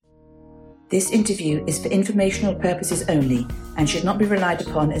This interview is for informational purposes only and should not be relied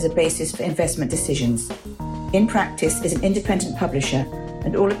upon as a basis for investment decisions. In Practice is an independent publisher,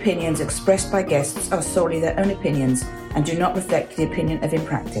 and all opinions expressed by guests are solely their own opinions and do not reflect the opinion of In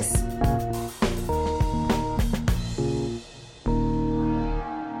Practice.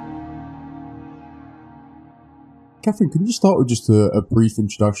 Catherine, can you start with just a brief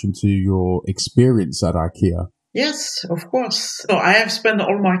introduction to your experience at IKEA? Yes, of course. So I have spent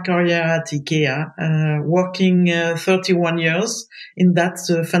all my career at IKEA, working 31 years in that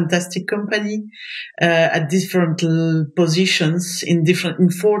fantastic company, at different positions in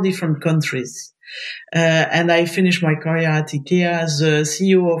 4 different countries. And I finished my career at IKEA as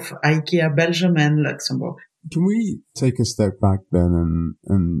CEO of IKEA Belgium and Luxembourg. Can we take a step back then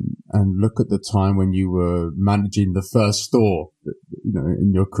and look at the time when you were managing the first store,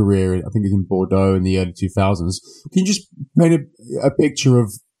 in your career? I think it's in Bordeaux in the early 2000s. Can you just paint a picture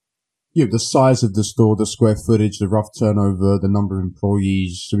of, the size of the store, the square footage, the rough turnover, the number of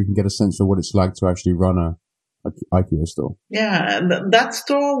employees, so we can get a sense of what it's like to actually run a IKEA store? Yeah, that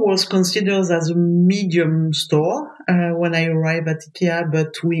store was considered as a medium store when I arrived at IKEA,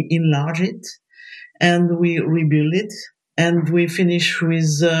 but we enlarged it. And we rebuild it, and we finish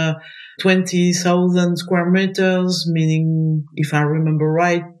with 20,000 square meters, meaning, if I remember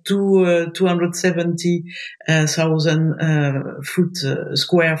right, 270,000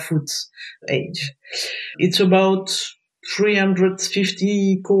 square foot age. It's about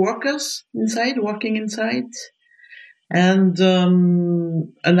 350 co-workers working inside. And a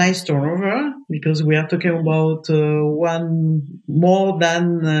nice turnover, because we are talking about more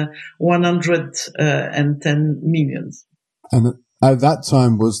than 110 million. And at that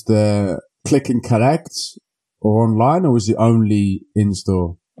time, was there click and collect or online, or was it only in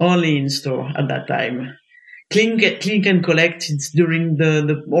store? Only in store at that time. Click and collect. It's during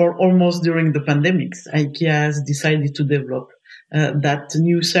almost during the pandemics. IKEA has decided to develop that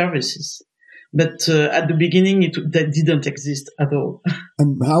new services. But at the beginning, that didn't exist at all.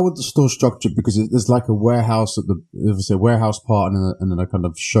 And how would the store structured? Because there's like a warehouse obviously a warehouse part and then a kind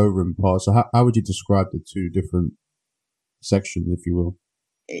of showroom part. So how would you describe the two different sections, if you will?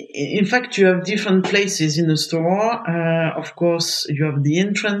 In fact, you have different places in the store. Of course, you have the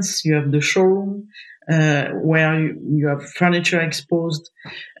entrance, you have the showroom, where you have furniture exposed,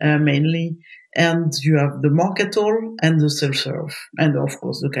 mainly. And you have the market hall and the self-serve, and of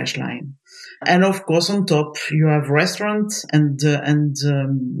course the cash line. And of course on top you have restaurants and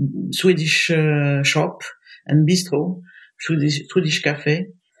Swedish shop and bistro, Swedish cafe,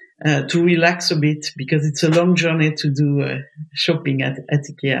 to relax a bit, because it's a long journey to do shopping at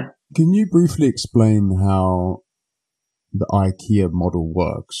IKEA. Can you briefly explain how the IKEA model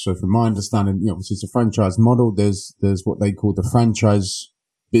works? So from my understanding, obviously it's a franchise model. There's what they call the franchise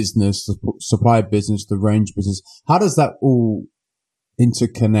business, the supply business, the range business. How does that all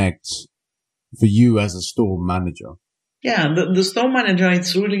interconnect for you as a store manager? Yeah, the store manager,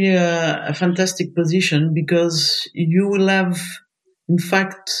 it's really a fantastic position, because you will have, in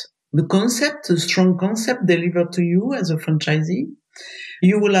fact, the concept, a strong concept delivered to you as a franchisee.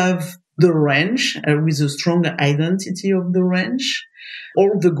 You will have the range with a strong identity of the range,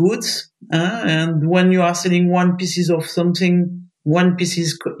 all the goods, and when you are selling one piece of something, one piece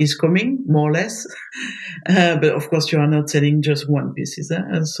is coming, more or less. But of course, you are not selling just one piece. You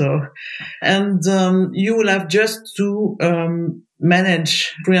will have just to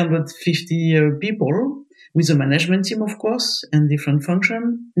manage 350 people with a management team, of course, and different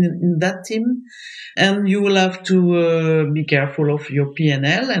functions in that team. And you will have to be careful of your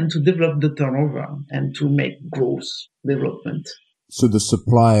P&L and to develop the turnover and to make growth development. So the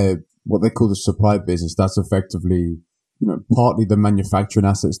supply, what they call the supply business, that's effectively partly the manufacturing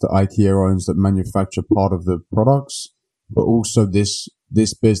assets that IKEA owns that manufacture part of the products, but also this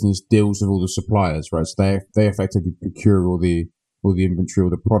business deals with all the suppliers, right? So they effectively procure all the inventory,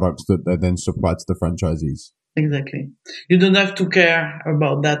 all the products that they then supply to the franchisees. Exactly. You don't have to care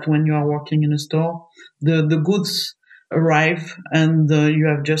about that when you are working in a store. The goods arrive, and you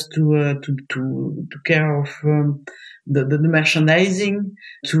have just to care of the merchandising,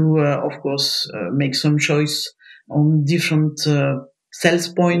 to of course make some choice on different sales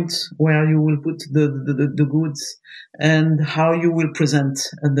points where you will put the goods and how you will present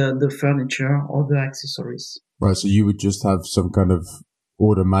the furniture or the accessories. Right, so you would just have some kind of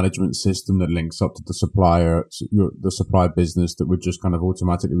order management system that links up to the supplier, the supply business, that would just kind of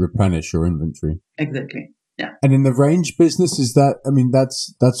automatically replenish your inventory. Exactly. Yeah. And in the range business, is that,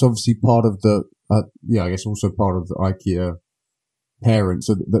 that's obviously part of the, I guess also part of the IKEA parent,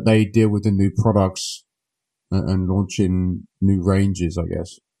 so that they deal with the new products and launching new ranges, I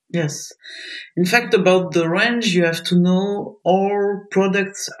guess. Yes. In fact, about the range, you have to know all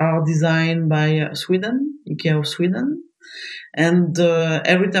products are designed by Sweden, IKEA of Sweden. And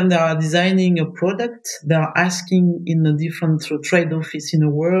every time they are designing a product, they are asking in a different trade office in the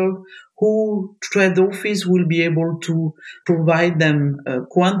world who trade office will be able to provide them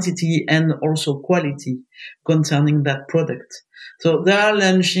quantity and also quality concerning that product. So they are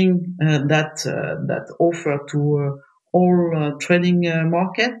launching that offer to all trading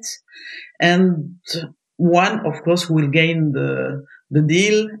markets, and one, of course, will gain the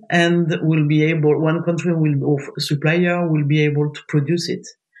deal and will be able, one country will, or supplier will be able to produce it.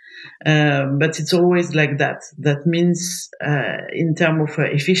 But it's always like that. That means, in terms of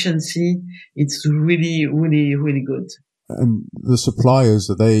efficiency, it's really, really, really good. And the suppliers,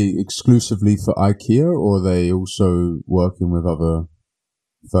 are they exclusively for IKEA, or are they also working with other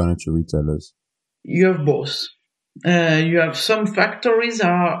furniture retailers? You have both. You have some factories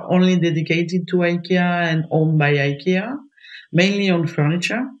are only dedicated to IKEA and owned by IKEA, mainly on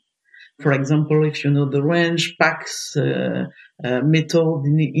furniture. For example, if you know the range, packs, method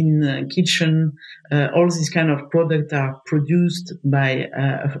in kitchen, all these kind of products are produced by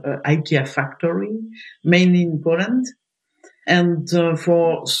IKEA factory, mainly in Poland. And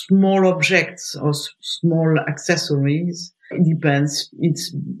for small objects or small accessories, it depends.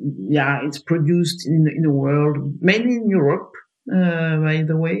 It's produced in the world, mainly in Europe. By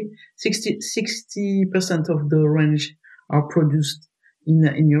the way, 60% of the range are produced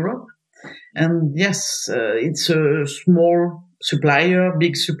in Europe. And yes, it's a small supplier,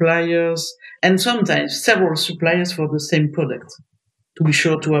 big suppliers, and sometimes several suppliers for the same product to be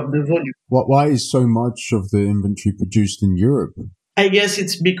sure to have the volume. Why is so much of the inventory produced in Europe? I guess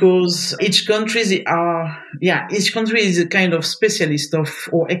it's because each country is a kind of specialist of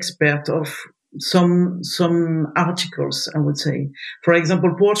or expert of some articles, I would say. For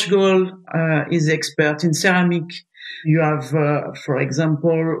example, Portugal is expert in ceramic. You have, for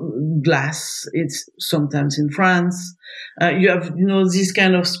example, glass. It's sometimes in France. You have, this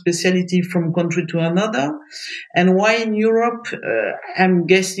kind of speciality from country to another. And why in Europe? I'm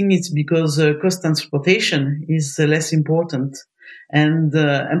guessing it's because cost transportation is less important. And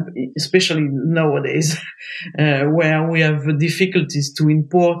especially nowadays, where we have difficulties to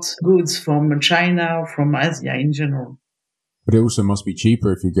import goods from China or from Asia in general. But it also must be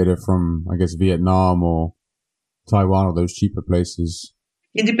cheaper if you get it from, I guess, Vietnam or Taiwan or those cheaper places.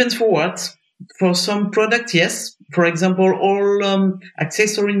 It depends for what. For some products, yes. For example, all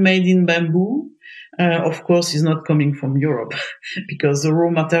accessory made in bamboo, of course, is not coming from Europe because the raw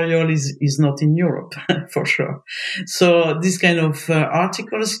material is not in Europe for sure. So this kind of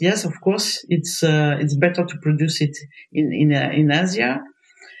articles, yes, of course, it's better to produce it in Asia.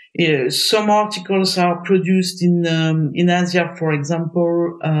 Some articles are produced in Asia, for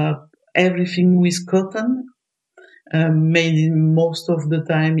example, everything with cotton, made in most of the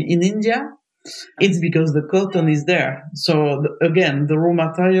time in India. It's because the cotton is there. So again, the raw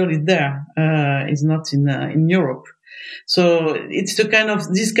material is there. It's not in Europe. So it's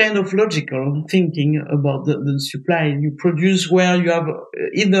this kind of logical thinking about the supply. You produce where you have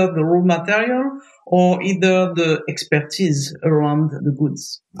either the raw material or either the expertise around the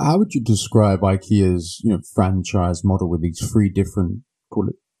goods. How would you describe IKEA's, franchise model with these three different, call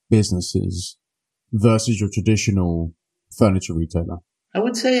it, businesses versus your traditional furniture retailer? I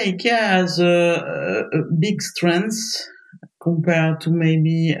would say IKEA has a big strength compared to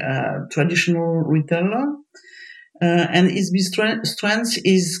maybe a traditional retailer. And its big strength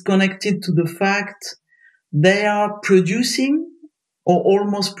is connected to the fact they are producing or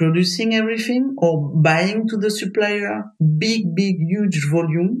almost producing everything or buying to the supplier, big, huge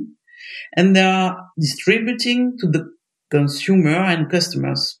volume. And they are distributing to the consumer and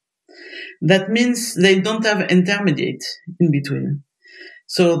customers. That means they don't have intermediate in between.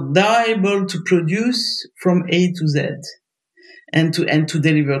 So they are able to produce from A to Z and to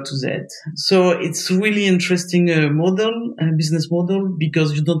deliver to Z. So it's really interesting business model,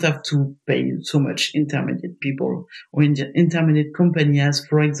 because you don't have to pay so much intermediate people or intermediate company as,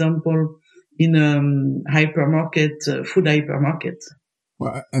 for example, in hypermarket, food hypermarket.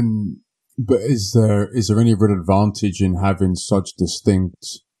 Well, but is there any real advantage in having such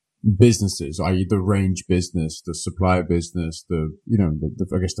distinct businesses, i.e. the range business, the supply business, I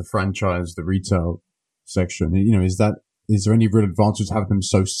guess the franchise, the retail section? Is there any real advantage to have them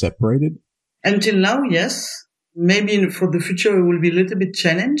so separated? Until now, yes. Maybe for the future it will be a little bit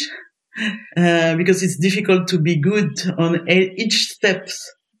challenge, because it's difficult to be good on each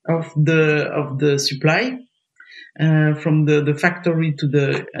steps of the supply. from the factory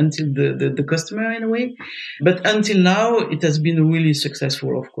to until the customer in a way. But until now, it has been really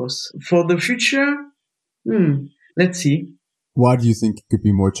successful, of course. For the future, let's see. Why do you think it could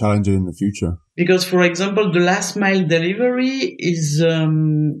be more challenging in the future? Because, for example, the last mile delivery is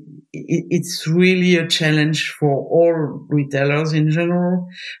it's really a challenge for all retailers in general,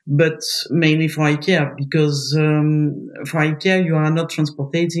 but mainly for IKEA, because for IKEA you are not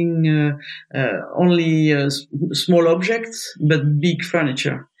transporting only small objects, but big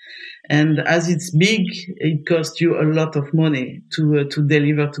furniture. And as it's big, it costs you a lot of money to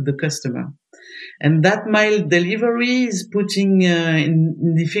deliver to the customer. And that mile delivery is putting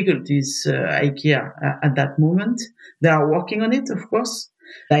in difficulties IKEA at that moment. They are working on it, of course.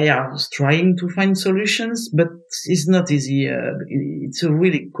 They are trying to find solutions, but it's not easy. It's a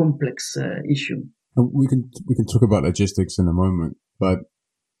really complex issue. We can talk about logistics in a moment, but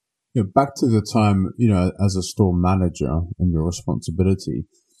back to the time, as a store manager and your responsibility,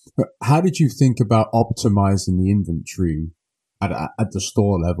 how did you think about optimizing the inventory at the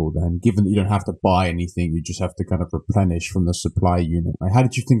store level then, given that you don't have to buy anything, you just have to kind of replenish from the supply unit? Like, how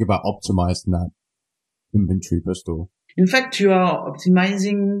did you think about optimizing that inventory per store? In fact, you are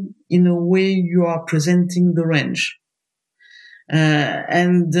optimizing in a way you are presenting the range.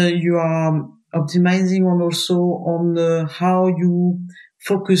 And you are optimizing also on how you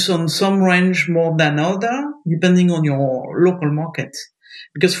focus on some range more than other, depending on your local market.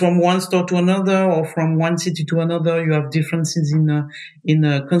 Because from one store to another or from one city to another, you have differences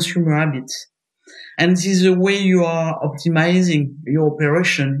in consumer habits. And this is the way you are optimizing your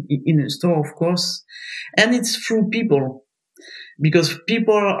operation in a store, of course. And it's through people, because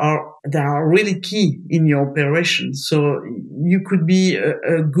people they are really key in your operation. So you could be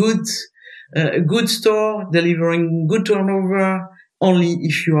a good store delivering good turnover only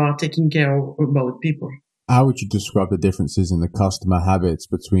if you are taking care about people. How would you describe the differences in the customer habits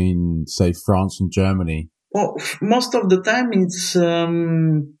between, say, France and Germany? Well, most of the time it's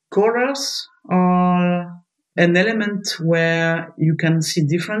colors are an element where you can see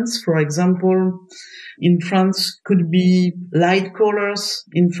difference. For example, in France could be light colors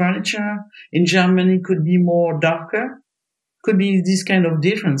in furniture. In Germany could be more darker. Could be this kind of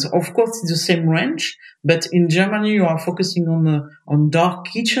difference. Of course, it's the same range, but in Germany you are focusing on dark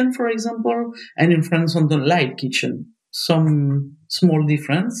kitchen, for example, and in France on the light kitchen. Some small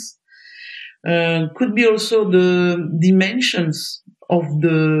difference. Could be also the dimensions of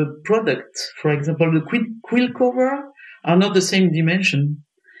the product. For example, the quill cover are not the same dimension.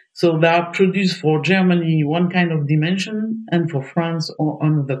 So they are produced for Germany one kind of dimension, and for France or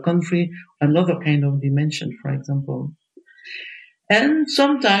another country another kind of dimension, for example. And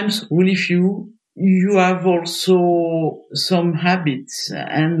sometimes, really few, you have also some habits,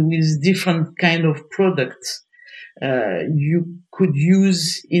 and with different kind of products you could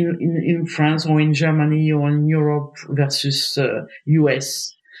use in France or in Germany or in Europe versus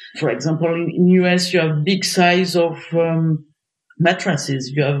US. For example, in US you have big size of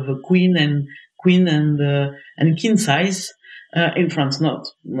mattresses. You have a queen and king size. In France, not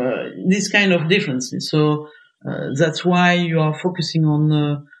this kind of differences. So that's why you are focusing on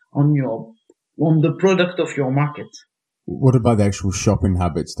the product of your market. What about the actual shopping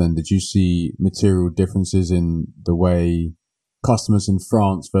habits then? Did you see material differences in the way customers in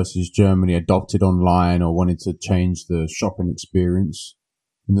France versus Germany adopted online or wanted to change the shopping experience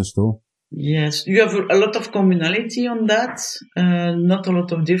in the store? Yes, you have a lot of commonality on that, not a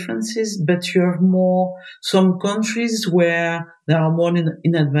lot of differences, but you have some countries where they are more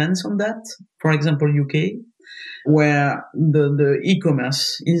in advance on that. For example, UK, where the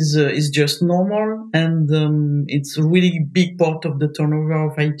e-commerce is just normal, and it's a really big part of the turnover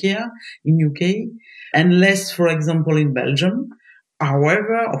of IKEA in UK, and less, for example, in Belgium.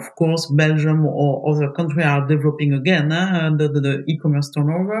 However, of course, Belgium or other countries are developing again the e-commerce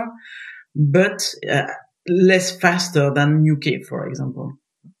turnover, but less faster than UK, for example.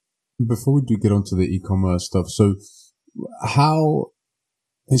 Before we do get onto the e-commerce stuff, so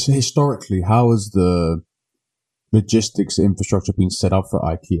historically, how has the logistics infrastructure been set up for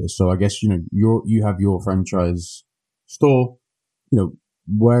IKEA? So I guess, you have your franchise store,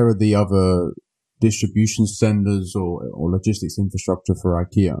 where are the other distribution centers or logistics infrastructure for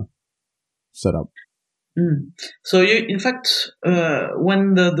IKEA set up? So in fact,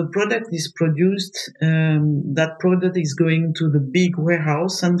 when the product is produced, that product is going to the big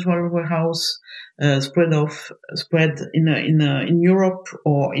warehouse, central warehouse, spread in Europe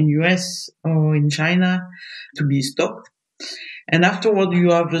or in US or in China to be stocked. And afterward,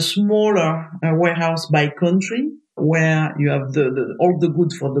 you have a smaller warehouse by country where you have all the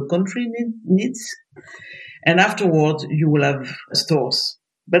goods for the country needs. And afterward, you will have stores.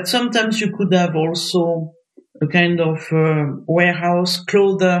 But sometimes you could have also a kind of warehouse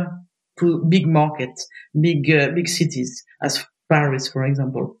closer to big markets, big cities, as Paris, for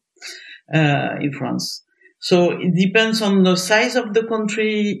example, in France. So it depends on the size of the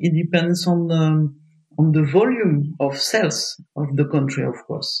country. It depends on the volume of sales of the country, of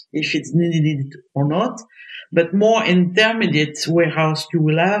course, if it's needed or not. But more intermediate warehouse you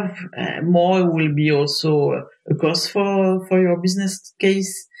will have, more will be also a cost for your business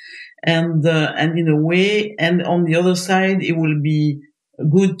case. And in a way, and on the other side, it will be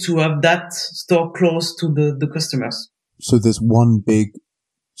good to have that store close to the customers. So there's one big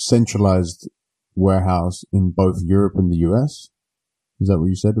centralized warehouse in both Europe and the US. Is that what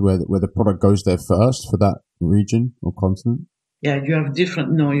you said? Where the product goes there first for that region or continent? Yeah, you have you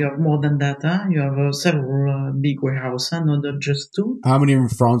have more than that. You have several big warehouses, not just two. How many in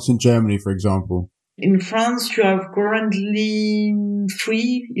France and Germany, for example? In France, you have currently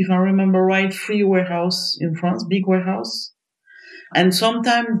 3, if I remember right, 3 warehouse in France, big warehouse. And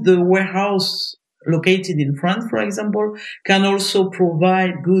sometimes the warehouse located in France, for example, can also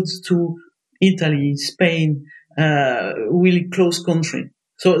provide goods to Italy, Spain, really close country.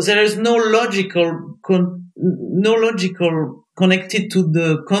 So there is no logical connected to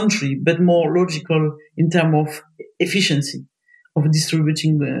the country, but more logical in terms of efficiency of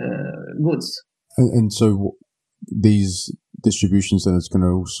distributing goods. And so these distribution centers can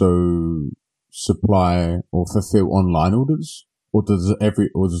also supply or fulfill online orders? Or does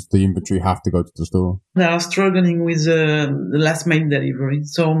the inventory have to go to the store? They are struggling with the last mile delivery.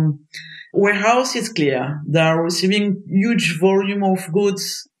 So warehouse is clear. They are receiving huge volume of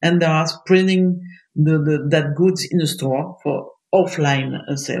goods and they are spreading that goods in the store for offline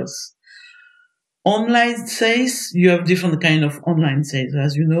sales. Online sales, you have different kind of online sales.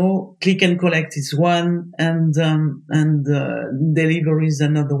 As you know, click and collect is one and delivery is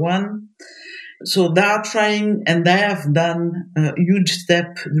another one. So they are trying, and they have done a huge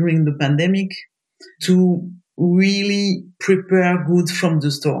step during the pandemic to really prepare goods from the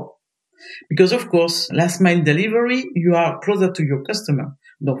store. Because of course, last mile delivery, you are closer to your customer,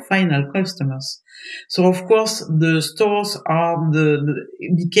 the final customers. So of course, the stores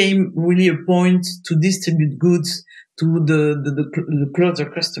became really a point to distribute goods to the closer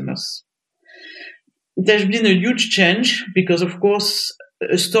customers. It has been a huge change because of course,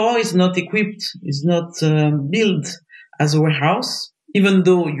 a store is not equipped, is not built as a warehouse, even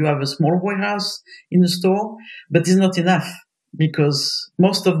though you have a small warehouse in the store, but it's not enough because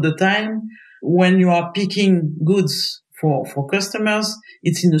most of the time when you are picking goods for customers,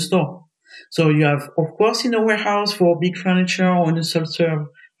 it's in the store. So you have, of course, in a warehouse for big furniture or in a self-serve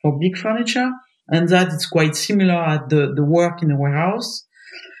for big furniture, and that is quite similar at the work in a warehouse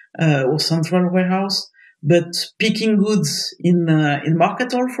or central warehouse. But picking goods in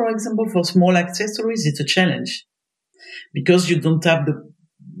market hall, for example, for small accessories, it's a challenge because you don't have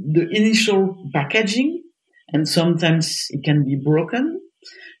the initial packaging, and sometimes it can be broken.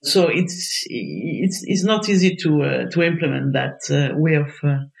 So it's not easy to implement that way of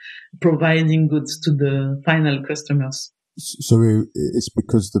providing goods to the final customers. So it's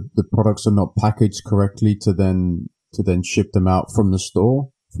because the products are not packaged correctly to then ship them out from the store,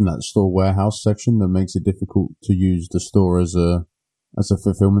 from that store warehouse section, that makes it difficult to use the store as a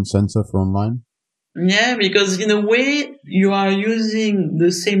fulfillment center for online? Yeah, because in a way you are using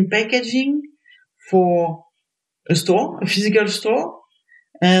the same packaging for a store, a physical store,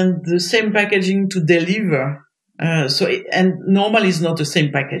 and the same packaging to deliver. And normally it's not the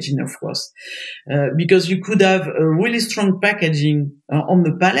same packaging, of course, because you could have a really strong packaging on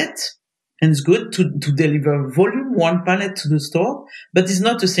the pallet, and it's good to deliver volume, one pallet to the store, but it's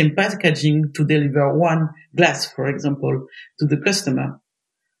not the same packaging to deliver one glass, for example, to the customer.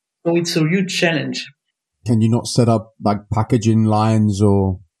 So it's a huge challenge. Can you not set up like packaging lines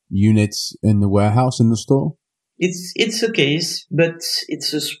or units in the warehouse in the store? It's a case, but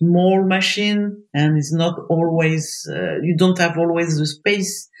it's a small machine and it's not always, you don't have always the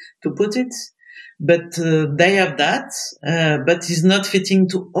space to put it, but they have that, but it's not fitting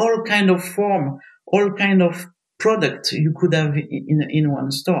to all kind of form, all kind of product you could have in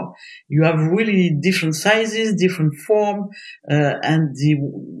one store. You have really different sizes, different form, and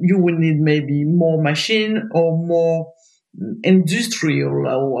you will need maybe more machine or more industrial,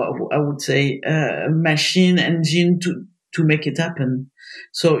 I would say, machine engine to make it happen.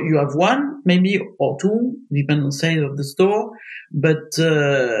 So you have one, maybe, or two, depending on the size of the store, but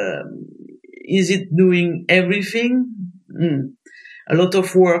is it doing everything? A lot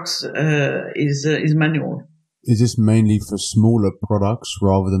of works is manual. Is this mainly for smaller products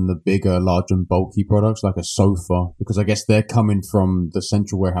rather than the bigger, large and bulky products like a sofa? Because I guess they're coming from the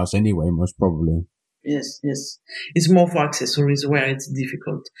central warehouse anyway, most probably. Yes. It's more for accessories where it's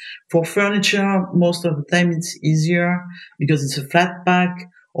difficult. For furniture, most of the time it's easier because it's a flat pack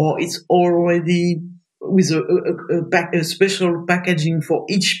or it's already with a special packaging for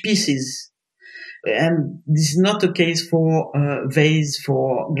each pieces. And this is not the case for vase,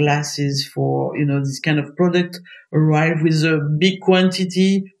 for glasses, for, this kind of product arrive with a big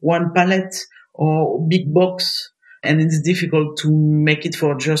quantity, one pallet or big box. And it's difficult to make it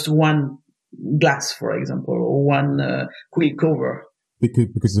for just one glass, for example, or one quick cover.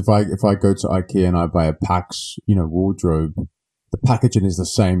 Because if I go to IKEA and I buy a Pax, wardrobe, the packaging is the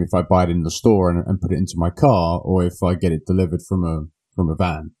same if I buy it in the store and put it into my car, or if I get it delivered from a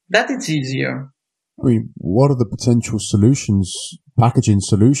van. That it's easier. I mean, what are the potential packaging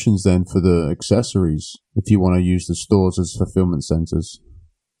solutions then for the accessories if you want to use the stores as fulfillment centers?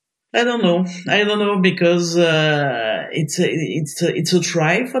 I don't know because it's a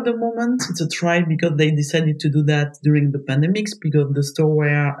try for the moment. It's a try because they decided to do that during the pandemics because the store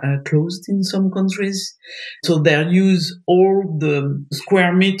were closed in some countries. So they use all the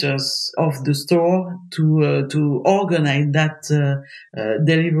square meters of the store to organize that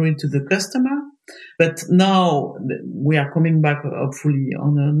delivery to the customer. But now we are coming back hopefully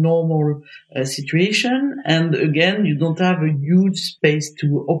on a normal situation. And again, you don't have a huge space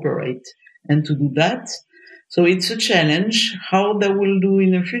to operate and to do that. So it's a challenge. How they will do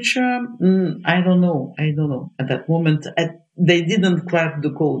in the future, I don't know. At that moment, they didn't crack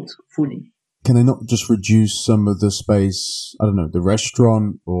the code fully. Can they not just reduce some of the space? I don't know, the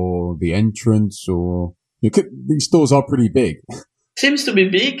restaurant or the entrance, or these stores are pretty big. Seems to be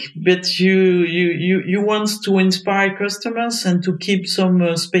big, but you want to inspire customers and to keep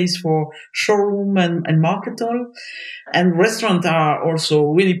some space for showroom and market hall. And restaurants are also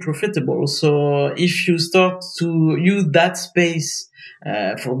really profitable. So if you start to use that space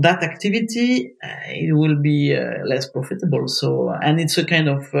for that activity, it will be less profitable. So, and it's a kind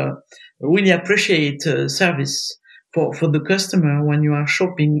of really appreciate service for the customer when you are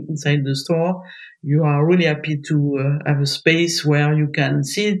shopping inside the store. You are really happy to have a space where you can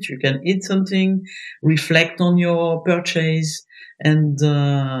sit, you can eat something, reflect on your purchase, and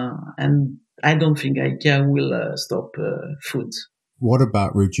I don't think IKEA will stop food. What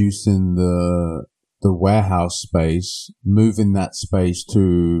about reducing the warehouse space, moving that space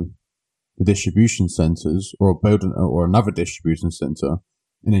to the distribution centers, or building or another distribution center,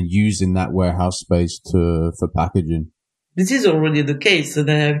 and then using that warehouse space for packaging? This is already the case. So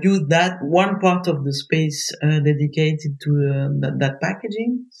they have used that one part of the space dedicated to that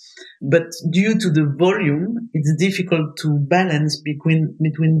packaging. But due to the volume, it's difficult to balance between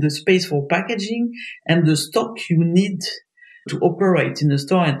the space for packaging and the stock you need to operate in the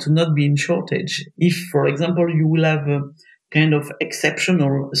store and to not be in shortage. If, for example, you will have a kind of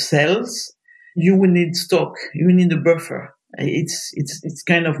exceptional sales, you will need stock. You need a buffer. It's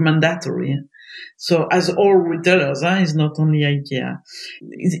kind of mandatory. So as all retailers, it's not only IKEA.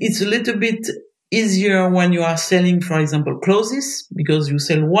 It's a little bit easier when you are selling, for example, clothes, because you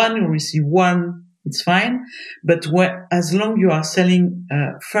sell one, you receive one, it's fine. But as long you are selling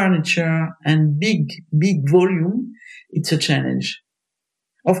furniture and big volume, it's a challenge.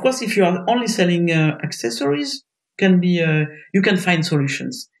 Of course, if you are only selling accessories, you can find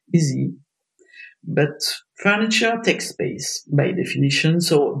solutions easy. But furniture takes space by definition,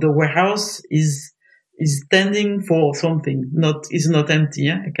 so the warehouse is standing for something, is not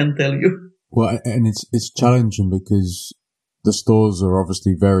empty. I can tell you. Well, and it's challenging because the stores are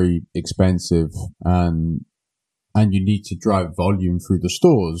obviously very expensive, and you need to drive volume through the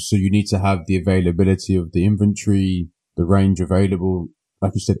stores. So you need to have the availability of the inventory, the range available,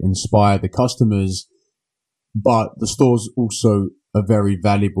 like you said, inspire the customers. But the stores also are very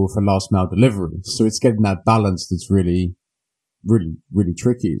valuable for last mile delivery. So it's getting that balance that's really, really, really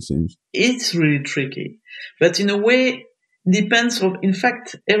tricky, it seems. It's really tricky. But in a way, in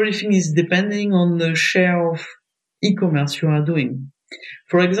fact, everything is depending on the share of e-commerce you are doing.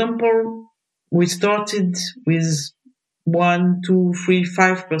 For example, we started with 1, 2, 3,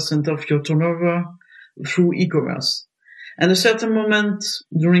 5% of your turnover through e-commerce. And at a certain moment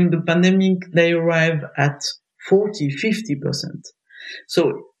during the pandemic, they arrive at 40, 50%.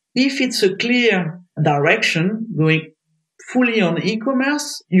 So if it's a clear direction going fully on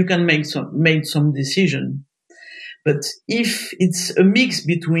e-commerce, you can make some decision. But if it's a mix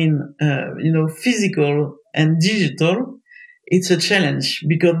between, physical and digital, it's a challenge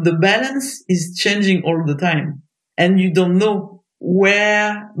because the balance is changing all the time. And you don't know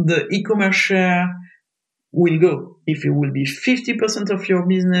where the e-commerce share will go, if it will be 50% of your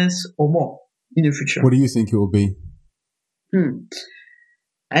business or more in the future. What do you think it will be?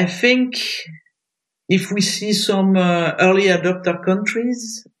 I think if we see some early adopter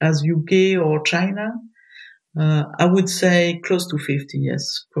countries as UK or China, I would say close to 50,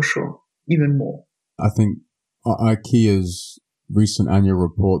 yes, for sure, even more. I think IKEA's recent annual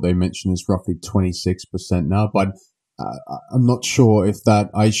report, they mentioned is roughly 26% now, but I'm not sure if that,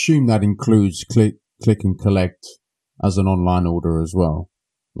 I assume that includes click and collect as an online order as well.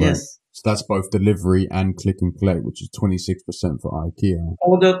 Right? Yes. So that's both delivery and click and collect, which is 26% for IKEA.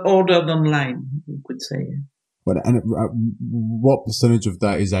 Ordered online, you could say. But what percentage of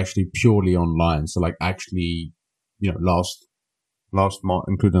that is actually purely online? So like actually, last mile,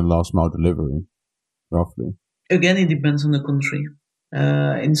 including last mile delivery, roughly. Again, it depends on the country.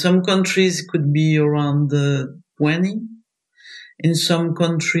 In some countries, it could be around 20. In some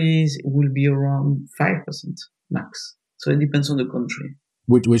countries, it will be around 5% max. So it depends on the country.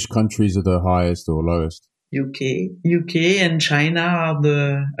 Which countries are the highest or lowest? UK and China are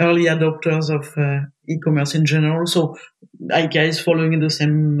the early adopters of e-commerce in general. So IKEA is following the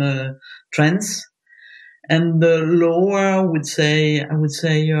same trends. And the lower, I would say,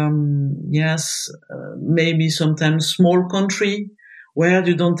 yes, maybe sometimes small country where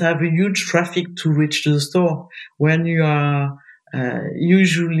you don't have a huge traffic to reach the store. When you are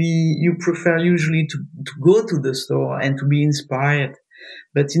you prefer to go to the store and to be inspired.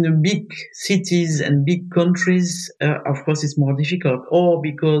 But in the big cities and big countries, of course, it's more difficult. Or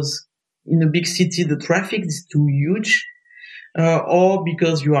because in a big city, the traffic is too huge, or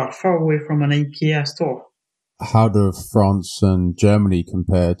because you are far away from an IKEA store. How do France and Germany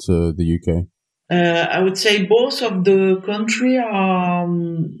compare to the UK? I would say both of the country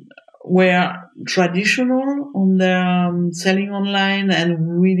were traditional on their selling online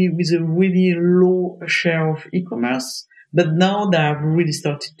and really with a really low share of e-commerce. But now they have really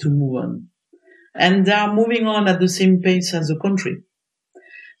started to move on. And they are moving on at the same pace as the country.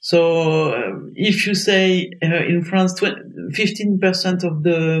 So if you say in France, 15% of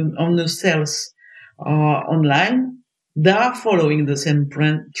the sales are online, they are following the same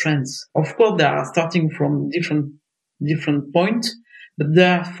trends. Of course, they are starting from different points, but they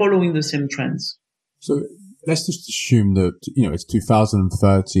are following the same trends. So let's just assume that, it's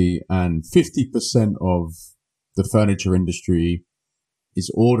 2030 and 50% of the furniture industry is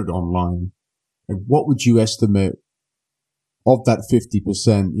ordered online. And what would you estimate of that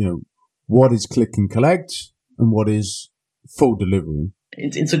 50%, what is click and collect and what is full delivery?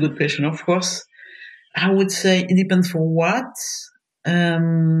 It's a good question, of course. I would say it depends for what,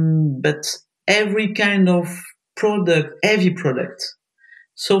 but every kind of product, heavy product,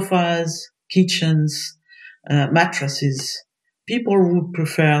 sofas, kitchens, mattresses, people would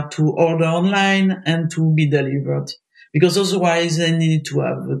prefer to order online and to be delivered, because otherwise they need to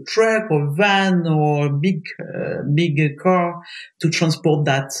have a truck or van or a big car to transport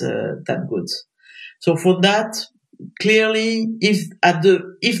that goods. So for that, clearly, if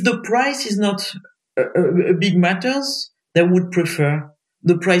the price is not a big matters, they would prefer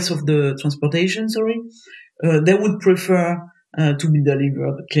the price of the transportation. They would prefer to be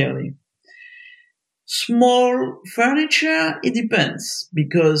delivered. Clearly, small furniture, it depends,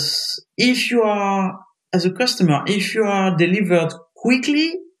 because if you are as a customer, if you are delivered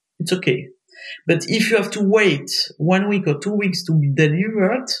quickly, it's okay. But if you have to wait 1 week or 2 weeks to be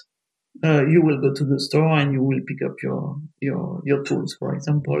delivered, you will go to the store and you will pick up your tools, for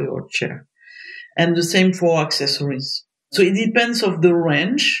example, your chair. And the same for accessories. So it depends of the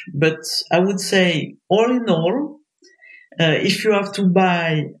range, but I would say all in all, if you have to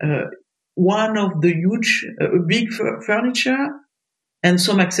buy one of the big furniture and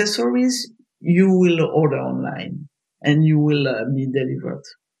some accessories, you will order online and you will be delivered.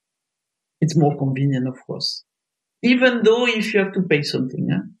 It's more convenient, of course, even though if you have to pay something.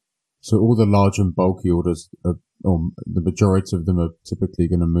 So all the large and bulky orders, the majority of them are typically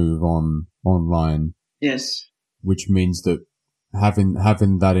going to move online. Yes. Which means that having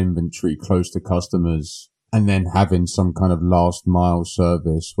that inventory close to customers and then having some kind of last mile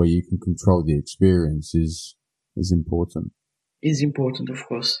service where you can control the experience is important. Is important, of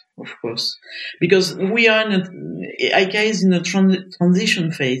course, because we are IKEA is in a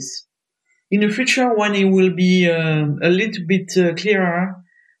transition phase. In the future, when it will be a little bit clearer,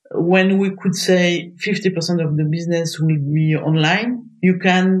 when we could say 50% of the business will be online, you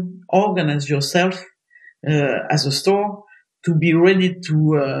can organize yourself as a store to be ready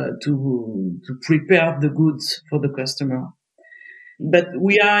to prepare the goods for the customer. But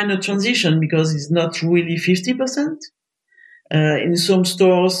we are in a transition because it's not really 50%. In some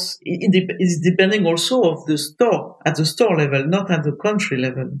stores, it's depending also of the store, at the store level, not at the country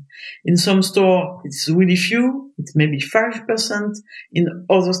level. In some store, it's really few. It's maybe 5%. In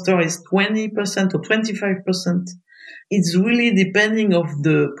other store, it's 20% or 25%. It's really depending of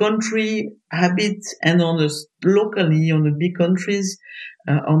the country habit and on the locally, on the big countries,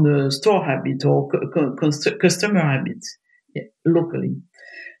 on the store habit or customer habit, locally.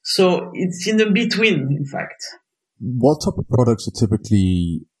 So it's in the between, in fact. What type of products are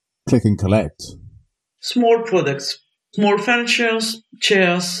typically click and collect? Small products, small furniture,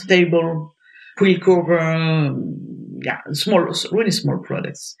 chairs, table, quill cover, really small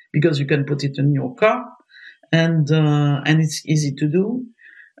products, because you can put it in your car and it's easy to do.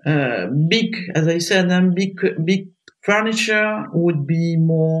 Big, as I said, big furniture would be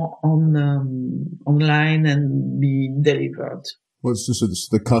more on online and be delivered. Well, it's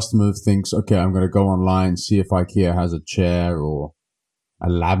just the customer thinks, okay, I'm going to go online, see if IKEA has a chair or a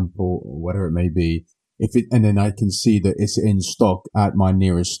lamp or whatever it may be. And then I can see that it's in stock at my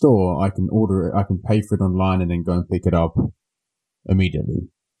nearest store. I can order it, I can pay for it online and then go and pick it up immediately.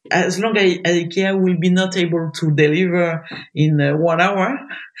 As long as IKEA will be not able to deliver in 1 hour,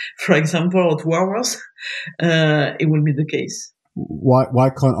 for example, or 2 hours, it will be the case. Why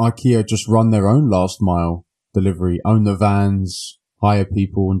can't IKEA just run their own last mile delivery, own the vans, hire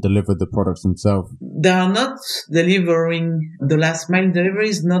people and deliver the products themselves? They are not delivering, the last mile delivery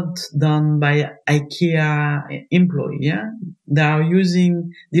is not done by IKEA employee, yeah? They are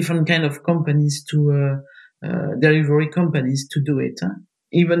using different kind of companies to, delivery companies to do it. Huh?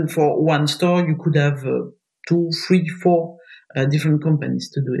 Even for one store, you could have 2, 3, 4 different companies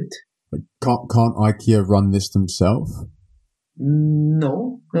to do it. But can't IKEA run this themselves?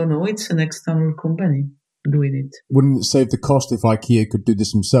 No, it's an external company doing it. Wouldn't it save the cost if IKEA could do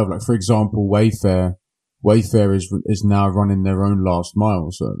this themselves? Like, for example, Wayfair is now running their own last mile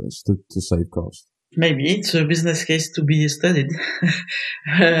service to save cost. Maybe it's a business case to be studied.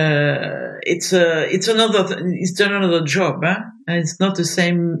 It's another job. Huh? It's not the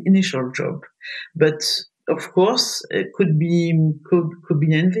same initial job, but of course it could be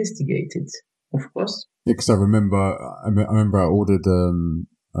investigated. Of course. Yeah, because I remember I ordered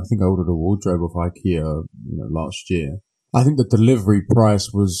I think I ordered a wardrobe of IKEA, last year. I think the delivery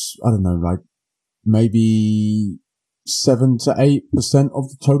price was, I don't know, like maybe 7 to 8% of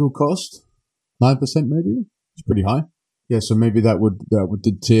the total cost. 9% maybe? It's pretty high. Yeah, so maybe that would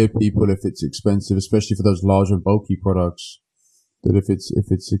deter people if it's expensive, especially for those large and bulky products. That if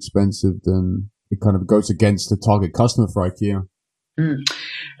it's expensive, then it kind of goes against the target customer for IKEA.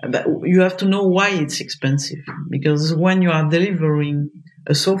 But you have to know why it's expensive, because when you are delivering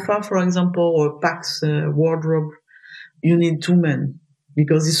a sofa, for example, or a Pax wardrobe, you need 2 men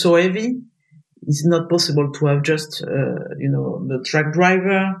because it's so heavy. It's not possible to have just the truck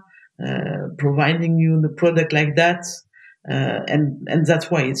driver providing you the product like that, and that's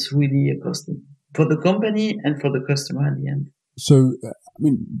why it's really costly for the company and for the customer at the end. So,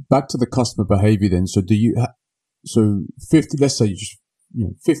 back to the customer behavior then. So so 50, let's say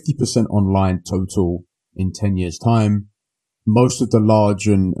 50% online total in 10 years time. Most of the large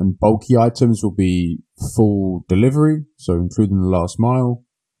and bulky items will be full delivery, so including the last mile.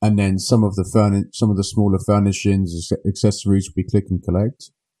 And then some of the smaller furnishings, accessories will be click and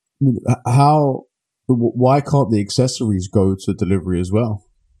collect. Why can't the accessories go to delivery as well?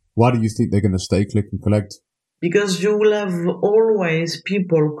 Why do you think they're going to stay click and collect? Because you will have always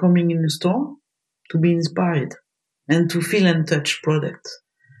people coming in the store to be inspired and to feel and touch products.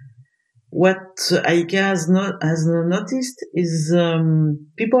 What IKEA has noticed is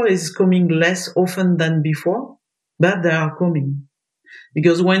people is coming less often than before, but they are coming.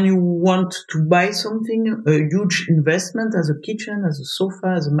 Because when you want to buy something, a huge investment as a kitchen, as a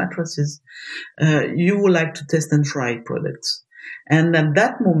sofa, as a mattresses, you would like to test and try products. And at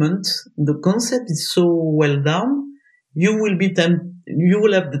that moment, the concept is so well done, you will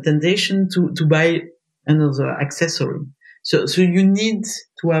have the temptation to buy another accessory. So you need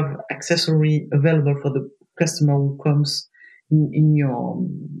to have accessory available for the customer who comes in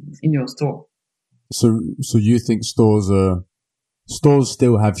your store. So you think stores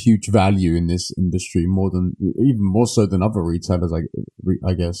still have huge value in this industry, even more so than other retailers,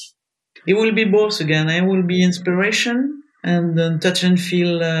 I guess. It will be both again. It will be inspiration and touch and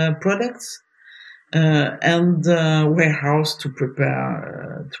feel products, and warehouse to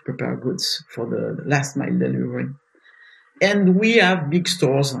prepare goods for the last mile delivery. And we have big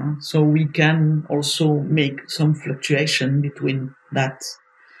stores, so we can also make some fluctuation between that.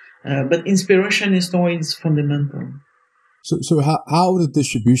 But inspiration is always fundamental. So how are the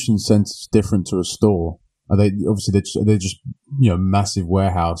distribution centers different to a store? Are they obviously they're just massive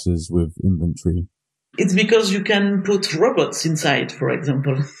warehouses with inventory? It's because you can put robots inside, for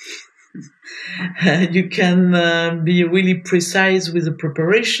example. You can be really precise with the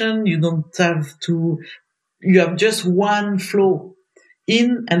preparation. You don't have to. You have just one flow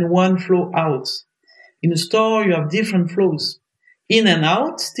in and one flow out. In a store, you have different flows in and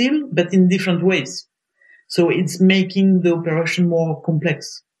out still, but in different ways. So it's making the operation more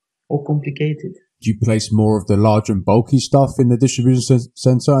complex or complicated. Do you place more of the large and bulky stuff in the distribution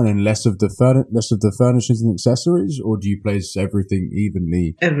center and then less of the furnishings and accessories, or do you place everything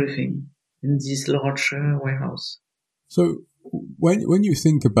evenly? Everything in this large warehouse. So when you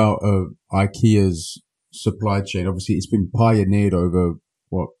think about IKEA's supply chain, obviously it's been pioneered over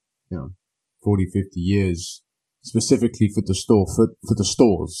 40, 50 years, specifically for the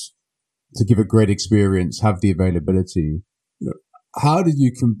stores, to give a great experience, have the availability. How do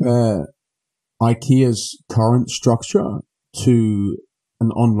you compare IKEA's current structure to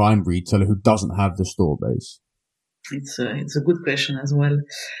an online retailer who doesn't have the store base? It's a good question as well.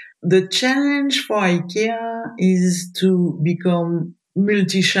 The challenge for IKEA is to become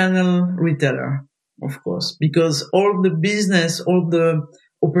multi-channel retailer, of course, because all the business, all the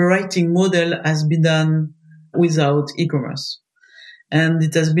operating model has been done without e-commerce. And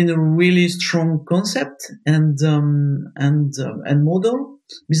it has been a really strong concept and model,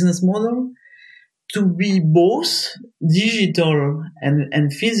 business model, to be both digital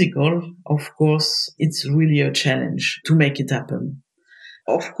and physical. Of course, it's really a challenge to make it happen.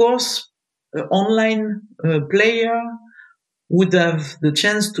 Of course, an online player would have the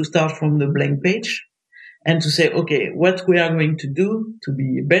chance to start from the blank page and to say, okay, what we are going to do to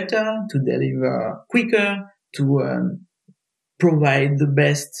be better, to deliver quicker, to provide the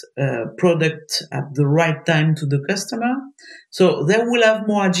best product at the right time to the customer. So they will have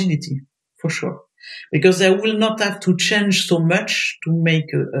more agility, for sure, because they will not have to change so much to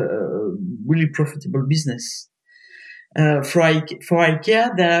make a really profitable business. For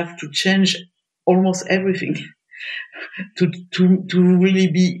IKEA, they have to change almost everything to really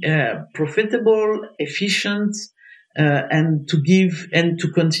be profitable, efficient, and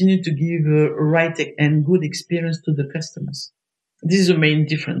to continue to give a right and good experience to the customers. This is the main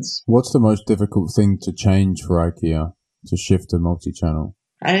difference. What's the most difficult thing to change for IKEA to shift to multi-channel?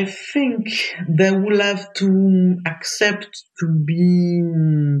 I think they will have to accept to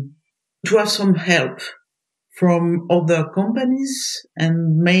have some help from other companies,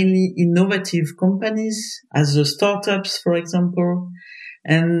 and mainly innovative companies, as the startups, for example.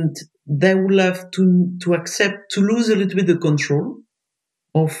 And they will have to accept to lose a little bit the control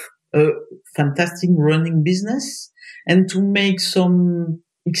of a fantastic running business and to make some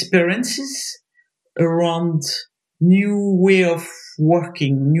experiences around new way of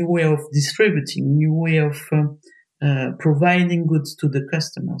working, new way of distributing, new way of providing goods to the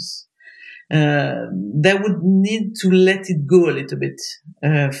customers. They would need to let it go a little bit,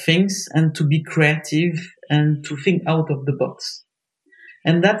 things, and to be creative and to think out of the box.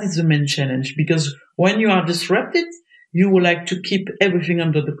 And that is the main challenge, because when you are disrupted, you would like to keep everything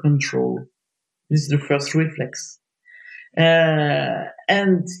under the control. This is the first reflex.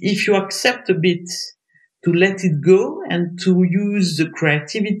 And if you accept a bit to let it go and to use the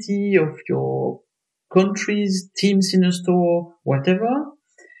creativity of your countries, teams in a store, whatever,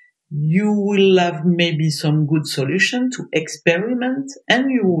 you will have maybe some good solution to experiment,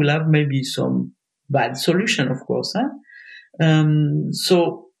 and you will have maybe some bad solution, of course.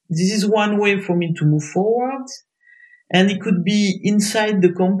 So this is one way for me to move forward. And it could be inside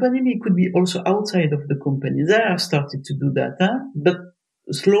the company, it could be also outside of the company. They have started to do that, but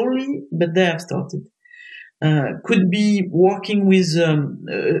slowly, but they have started. Could be working with,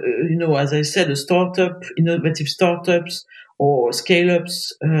 as I said, innovative startups or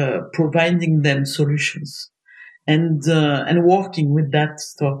scale-ups, providing them solutions and working with that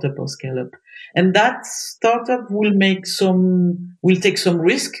startup or scale-up. And that startup will take some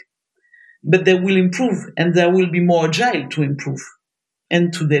risk, but they will improve, and they will be more agile to improve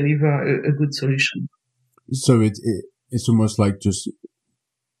and to deliver a good solution. So it's almost like just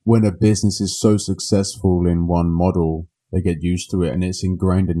when a business is so successful in one model, they get used to it and it's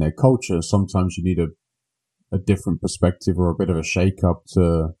ingrained in their culture. Sometimes you need a different perspective or a bit of a shake-up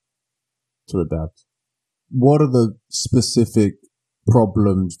to adapt. What are the specific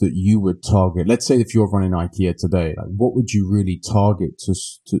problems that you would target? Let's say if you're running IKEA today, like what would you really target to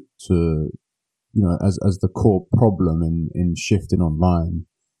as the core problem in shifting online?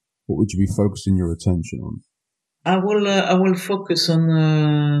 What would you be focusing your attention on? I will focus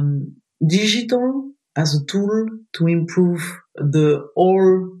on digital as a tool to improve the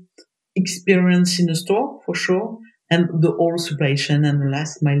whole experience in a store, for sure, and the whole supply chain and the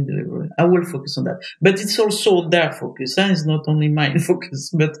last mile delivery. I will focus on that. But it's also their focus. It's not only my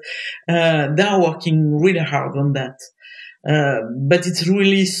focus, but they are working really hard on that. But it's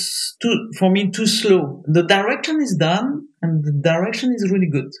really for me too slow. The direction is done and the direction is really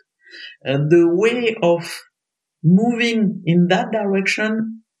good. The way of moving in that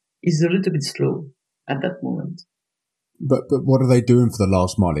direction is a little bit slow at that moment. But what are they doing for the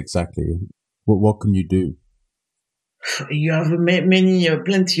last mile exactly? What can you do? You have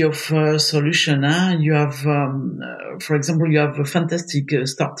plenty of solution. You have, for example, you have fantastic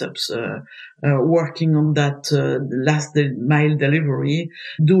startups working on that last mile delivery,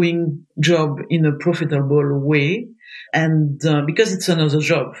 doing job in a profitable way, and because it's another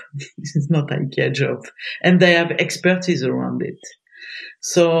job, it's not IKEA job, and they have expertise around it.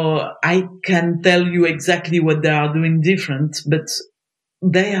 So I can tell you exactly what they are doing different, but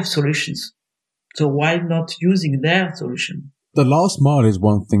they have solutions. So why not using their solution? The last mile is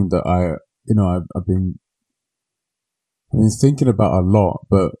one thing that I've been thinking about a lot,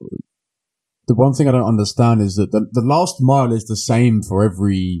 but the one thing I don't understand is that the last mile is the same for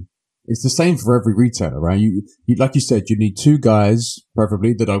every retailer, right? You like you said, you need two guys,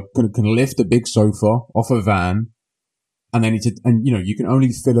 preferably, that can lift a big sofa off a van, and they need to, and you can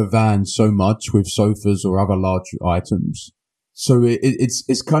only fill a van so much with sofas or other large items. So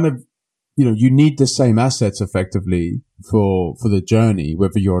it's kind of, you need the same assets effectively for the journey,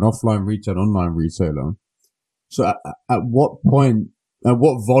 whether you're an offline retailer, online retailer. So at what point, at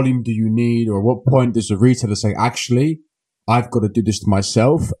what volume do you need, or at what point does a retailer say, actually, I've got to do this to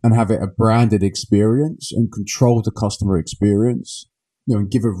myself and have it a branded experience and control the customer experience, and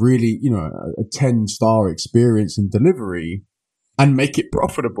give a really, a 10-star experience in delivery and make it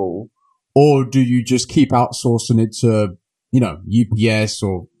profitable? Or do you just keep outsourcing it to, UPS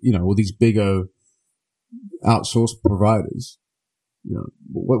or, all these bigger outsourced providers?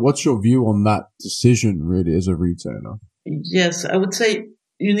 What's your view on that decision really as a retailer? Yes, I would say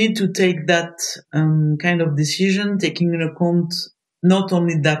you need to take that kind of decision, taking into account not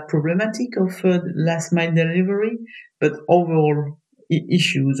only that problematic of last mile delivery, but overall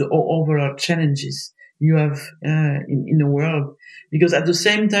issues or overall challenges you have in the world. Because at the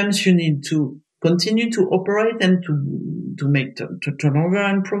same time, you need to continue to operate and to make turnover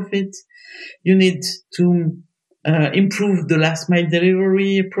and profit. You need to improve the last mile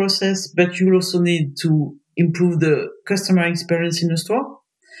delivery process, but you also need to improve the customer experience in the store.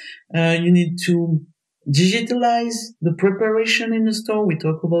 You need to digitalize the preparation in the store. We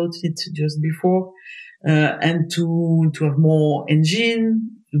talked about it just before, and to have more engine,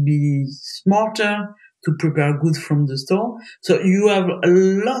 to be smarter, to prepare goods from the store. So you have a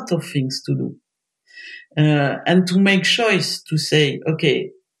lot of things to do. And to make choice to say,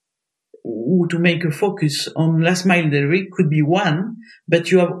 okay, to make a focus on last mile delivery could be one, but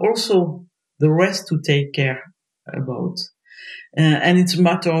you have also the rest to take care about. And it's a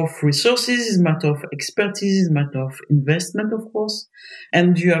matter of resources, it's a matter of expertise, it's a matter of investment, of course.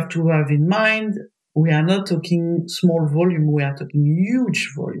 And you have to have in mind, we are not talking small volume, we are talking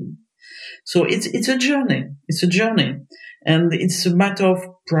huge volume. So it's a journey. It's a journey. And it's a matter of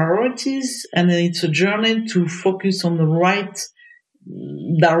priorities, and it's a journey to focus on the right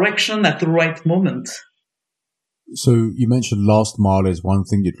direction at the right moment. So you mentioned last mile is one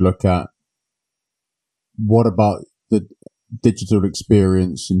thing you'd look at. What about the digital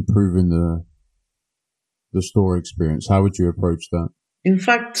experience, improving the store experience? How would you approach that? In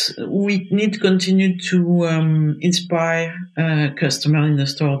fact, we need to continue to inspire customer in the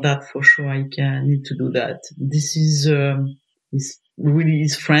store. That for sure, I can need to do that. This is really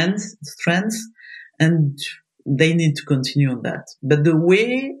his strengths, and they need to continue on that. But the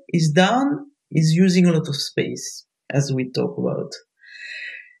way it's done is using a lot of space, as we talk about.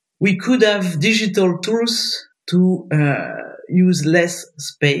 We could have digital tools to use less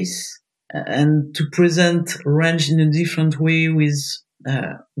space and to present range in a different way with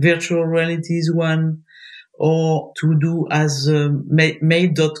virtual reality is one, or to do as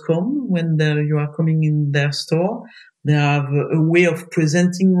made.com when you are coming in their store. They have a way of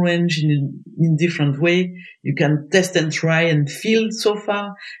presenting range in different way. You can test and try and feel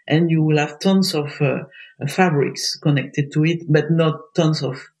sofa, and you will have tons of fabrics connected to it, but not tons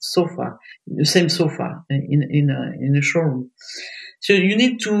of sofa, the same sofa in a showroom. So you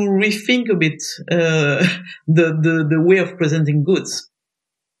need to rethink a bit the way of presenting goods,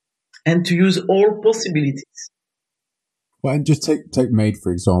 and to use all possibilities. Well, and just take Made,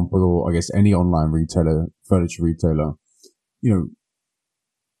 for example, or I guess any online retailer, furniture retailer.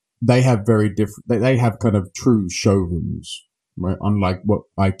 They have very different, they have kind of true showrooms, right? Unlike what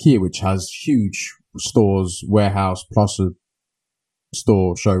IKEA, which has huge stores, warehouse, plus a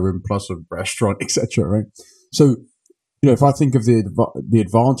store, showroom, plus a restaurant, etc. Right? So, if I think of the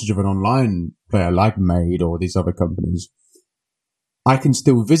advantage of an online player like Made or these other companies, I can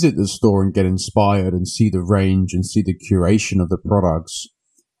still visit the store and get inspired and see the range and see the curation of the products.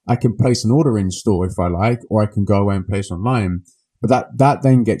 I can place an order in store if I like, or I can go away and place online. But that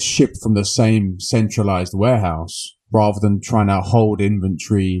then gets shipped from the same centralized warehouse rather than trying to hold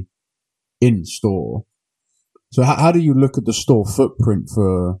inventory in store. So how do you look at the store footprint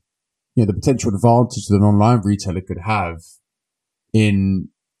for, the potential advantage that an online retailer could have in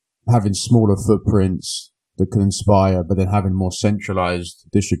having smaller footprints that could inspire, but then having more centralized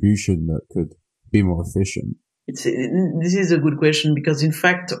distribution that could be more efficient? This is a good question, because in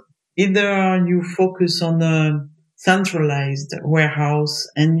fact, either you focus on a centralized warehouse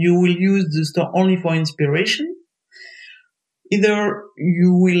and you will use the store only for inspiration, either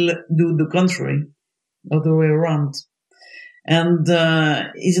you will do the contrary, other way around. And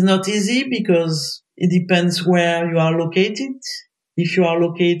it's not easy because it depends where you are located. If you are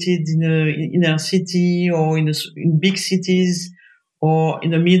located in a city or in big cities or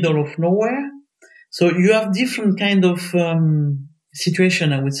in the middle of nowhere, so you have different kind of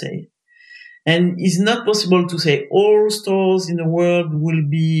situation, I would say. And it's not possible to say all stores in the world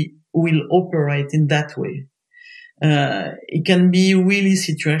will operate in that way. It can be really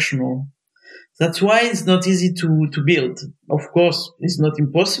situational. That's why it's not easy to build. Of course, it's not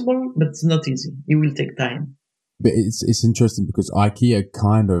impossible, but it's not easy. It will take time. But it's interesting because IKEA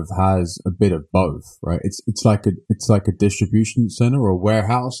kind of has a bit of both, right? It's like a distribution center or a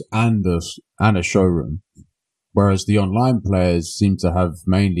warehouse and a showroom, whereas the online players seem to have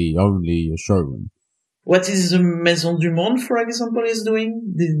mainly only a showroom. What is the Maison du Monde, for example, is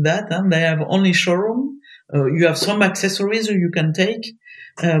doing that? They have only showroom. You have some accessories you can take,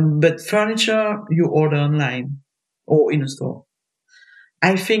 but furniture you order online or in a store.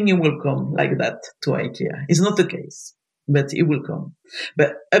 I think it will come like that to IKEA. It's not the case, but it will come.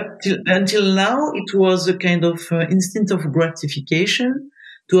 But until now, it was a kind of instinct of gratification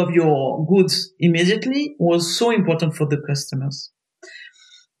to have your goods immediately was so important for the customers.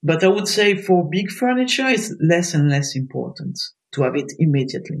 But I would say for big furniture, it's less and less important to have it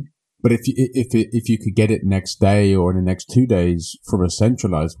immediately. But if you could get it next day or in the next 2 days from a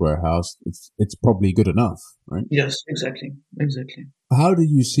centralized warehouse, it's probably good enough, right? Yes, exactly. How do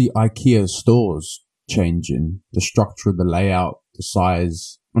you see IKEA stores changing? The structure, the layout, the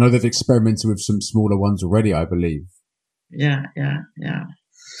size? I know they've experimented with some smaller ones already, I believe. Yeah.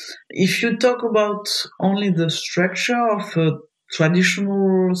 If you talk about only the structure of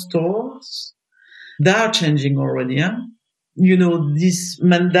traditional stores, they are changing already, yeah? This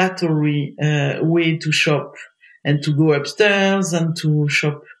mandatory way to shop and to go upstairs and to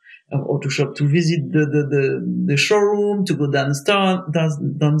shop to visit the showroom, to go downstairs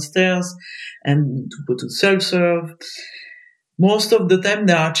and to go to self-serve. Most of the time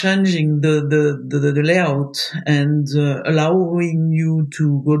they are changing the layout and allowing you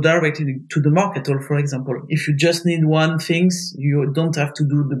to go directly to the market. Or for example, if you just need one thing, you don't have to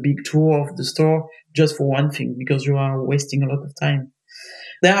do the big tour of the store just for one thing because you are wasting a lot of time.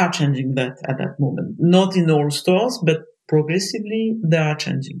 They are changing that at that moment. Not in all stores, but progressively they are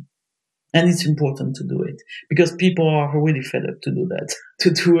changing. And it's important to do it because people are really fed up to do that,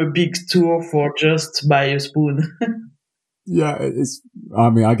 to do a big tour for just buy a spoon. Yeah,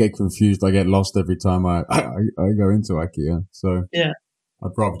 I get confused. I get lost every time I go into IKEA. So yeah,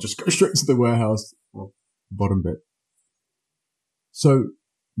 I'd rather just go straight to the warehouse or bottom bit. So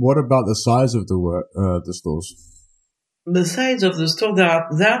what about the size of the stores? The size of the store, they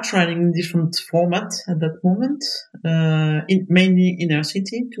are trying different formats at that moment, mainly inner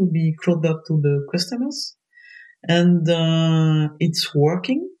city to be closer to the customers. And it's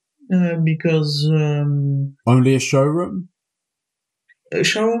working because... only a showroom? A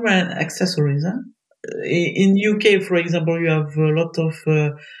showroom and accessories. In UK, for example, you have a lot of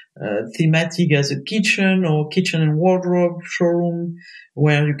thematic as a kitchen or kitchen and wardrobe showroom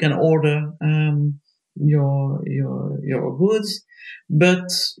where you can order your goods.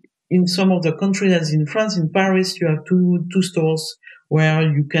 But in some of the countries, as in France, in Paris, you have two stores where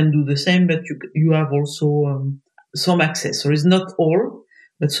you can do the same, but you have also some accessories, not all,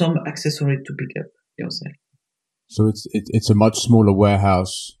 but some accessories to pick up yourself. So it's a much smaller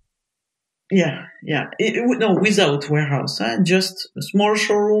warehouse. Yeah. No, without warehouse, just a small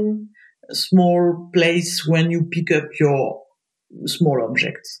showroom, a small place when you pick up your small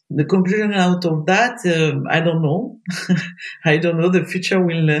objects. The conclusion out of that, I don't know. I don't know. The future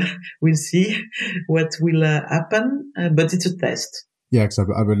will see what will happen, but it's a test. Yeah, because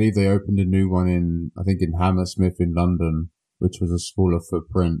I believe they opened a new one I think in Hammersmith in London, which was a smaller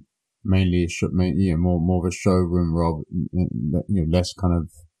footprint, mainly more of a showroom, rather, less kind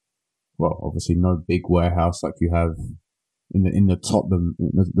of, well, obviously no big warehouse like you have in the Tottenham.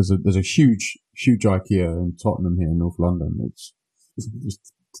 There's a huge IKEA in Tottenham here in North London. It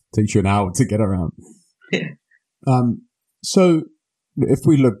just takes you an hour to get around. Yeah. So if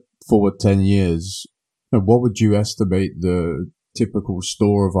we look forward 10 years, what would you estimate the typical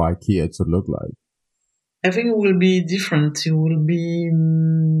store of IKEA to look like? I think it will be different. It will be,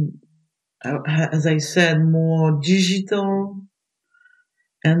 as I said, more digital,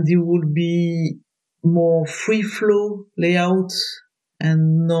 and it will be more free flow layout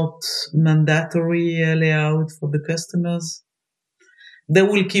and not mandatory layout for the customers. They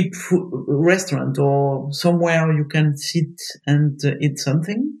will keep restaurant or somewhere you can sit and eat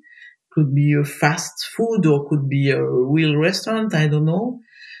something. Could be a fast food or could be a real restaurant. I don't know.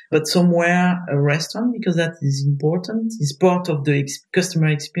 But somewhere a restaurant, because that is important. It's part of the customer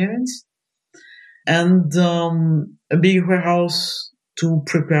experience. And a big warehouse to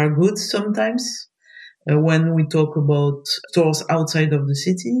prepare goods sometimes when we talk about stores outside of the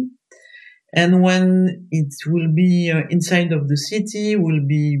city. And when it will be inside of the city, will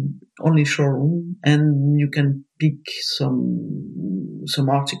be only showroom, and you can pick some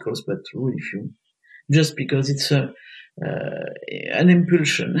articles, but really few, just because it's an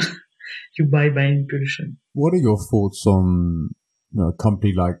impulsion. You buy by impulsion. What are your thoughts on a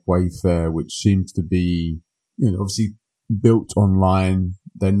company like Wayfair, which seems to be obviously built online?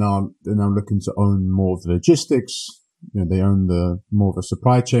 They're now looking to own more of the logistics. They own more of a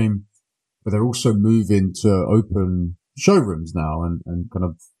supply chain. But they're also moving to open showrooms now and kind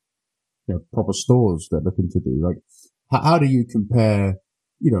of, proper stores they're looking to do. Like, how do you compare,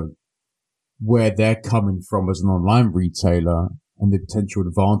 where they're coming from as an online retailer and the potential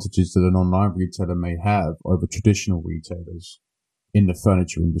advantages that an online retailer may have over traditional retailers in the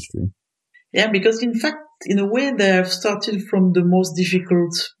furniture industry? Yeah, because in fact, in a way, they have started from the most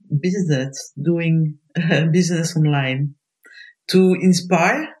difficult business, doing business online, to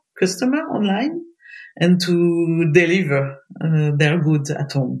inspire customer online and to deliver their goods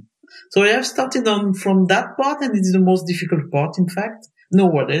at home. So I have started from that part, and it's the most difficult part, in fact,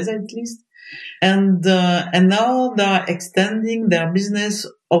 nowadays at least. And now they are extending their business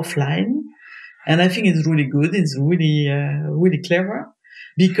offline, and I think it's really good. It's really clever,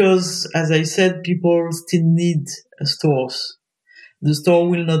 because as I said, people still need stores. The store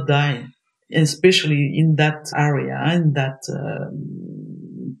will not die, especially in that area, in that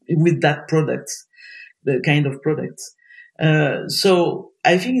with that products, the kind of products. So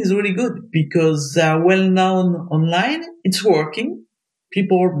I think it's really good because they are well known online. It's working.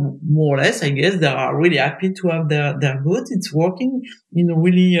 People, more or less, I guess, they are really happy to have their goods. It's working in a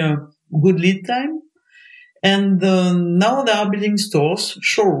really good lead time. And now they are building stores,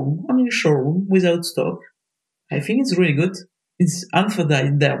 only showroom without stock. I think it's really good. It's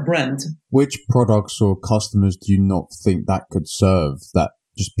emphasized their brand. Which products or customers do you not think that could serve that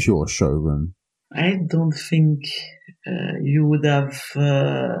just pure showroom? I don't think you would have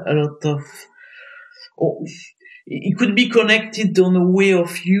a lot of... it could be connected on a way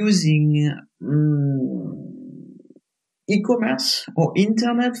of using e-commerce or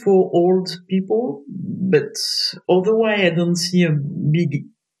internet for old people, but otherwise I don't see a big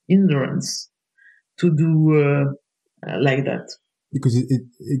hindrance to do like that. Because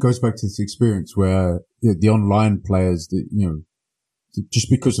it goes back to this experience where the online players that, just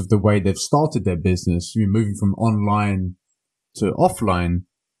because of the way they've started their business, moving from online to offline,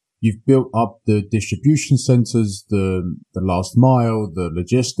 you've built up the distribution centers, the last mile, the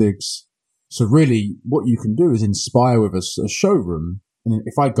logistics. So really what you can do is inspire with a showroom. And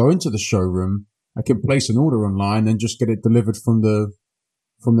if I go into the showroom, I can place an order online and just get it delivered from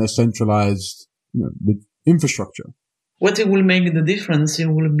their centralized infrastructure. What it will make the difference, it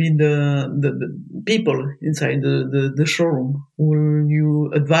will be the people inside the showroom who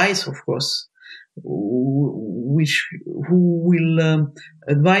you advise, of course, who will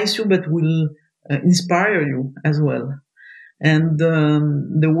advise you, but will inspire you as well. And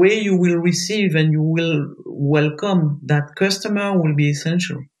the way you will receive and you will welcome that customer will be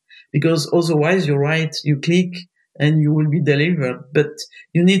essential, because otherwise, you're right, you click and you will be delivered, but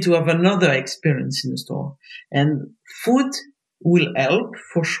you need to have another experience in the store. And food will help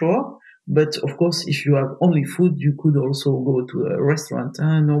for sure, but of course, if you have only food, you could also go to a restaurant,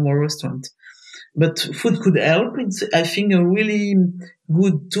 a normal restaurant. But food could help. It's, I think, a really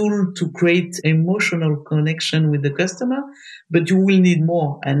good tool to create emotional connection with the customer, but you will need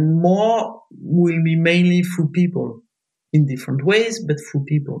more, and more will be mainly through people in different ways, but through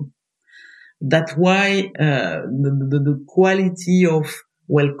people. That's why the quality of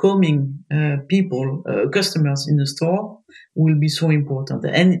welcoming people, customers in the store will be so important,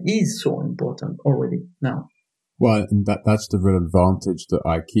 and is so important already now. Well, and that's the real advantage that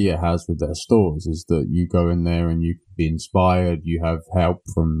IKEA has with their stores, is that you go in there and you can be inspired, you have help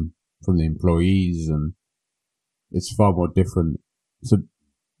from the employees, and it's far more different. It's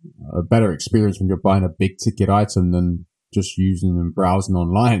a better experience when you're buying a big ticket item than just using and browsing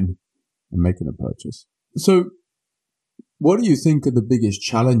online and making a purchase. So what do you think are the biggest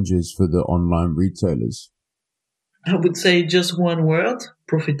challenges for the online retailers? I would say just one word: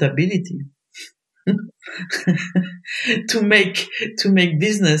 profitability. to make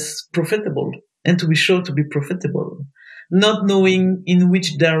business profitable, and to be sure to be profitable, not knowing in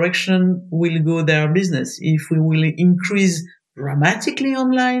which direction will go their business, if we will increase dramatically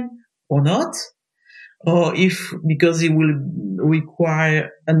online or not, or if, because it will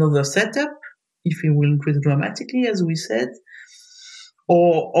require another setup, if it will increase dramatically, as we said,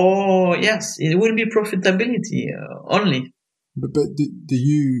 or yes, it will be profitability only. But do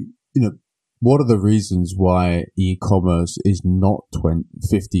you what are the reasons why e-commerce is not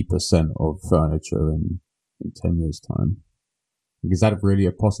 50% of furniture in 10 years' time? Is that really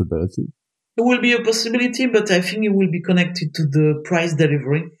a possibility? It will be a possibility, but I think it will be connected to the price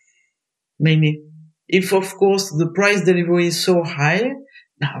delivery, mainly. If, of course, the price delivery is so high,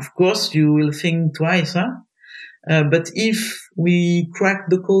 now, of course, you will think twice, but if we crack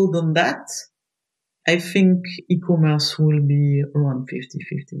the code on that, I think e-commerce will be around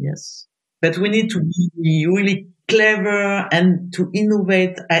 50-50, yes. But we need to be really clever and to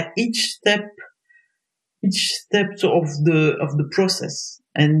innovate at each step of the process.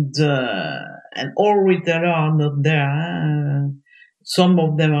 And all retailers are not there. Some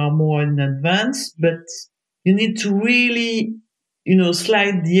of them are more in advance, but you need to really,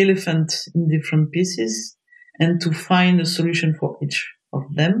 slide the elephant in different pieces and to find a solution for each of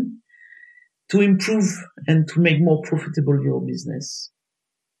them to improve and to make more profitable your business.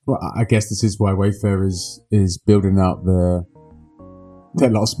 Well, I guess this is why Wayfair is building out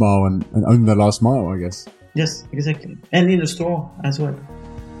their last mile and owning their last mile, I guess. Yes, exactly. And in the store as well.